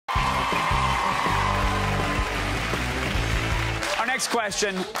next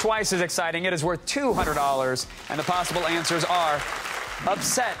question, twice as exciting. It is worth $200, and the possible answers are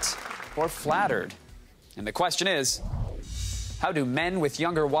upset or flattered. And the question is, how do men with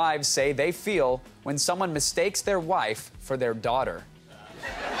younger wives say they feel when someone mistakes their wife for their daughter?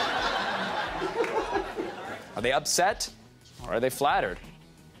 Are they upset or are they flattered?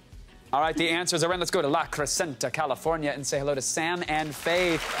 All right, the answers are in. Let's go to La Crescenta, California, and say hello to Sam and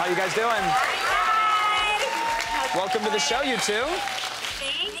Faith. How you guys doing? Hi. Welcome to the show, you two.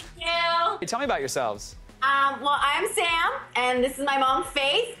 Thank you. Hey, tell me about yourselves. Well, I'm Sam, and this is my mom,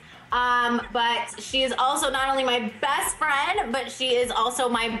 Faith. But she is also not only my best friend, but she is also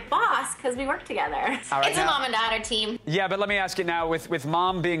my boss because we work together. Right, it's a mom and daughter team. Yeah, but let me ask you now, with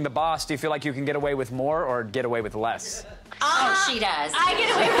mom being the boss, do you feel like you can get away with more or get away with less? She does. I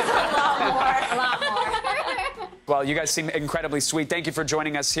get away with a lot more. Well, you guys seem incredibly sweet. Thank you for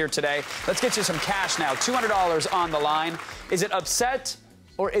joining us here today. Let's get you some cash now. $200 on the line. Is it upset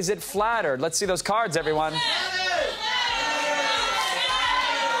or is it flattered? Let's see those cards, everyone.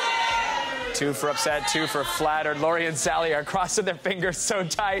 2 for upset, 2 for flattered. Lori and Sally are crossing their fingers so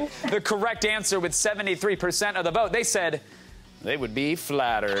tight. The correct answer with 73% of the vote, they said they would be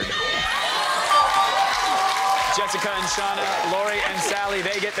flattered. Jessica and Shauna, Lori and Sally,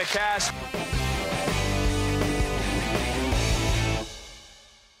 they get the cash.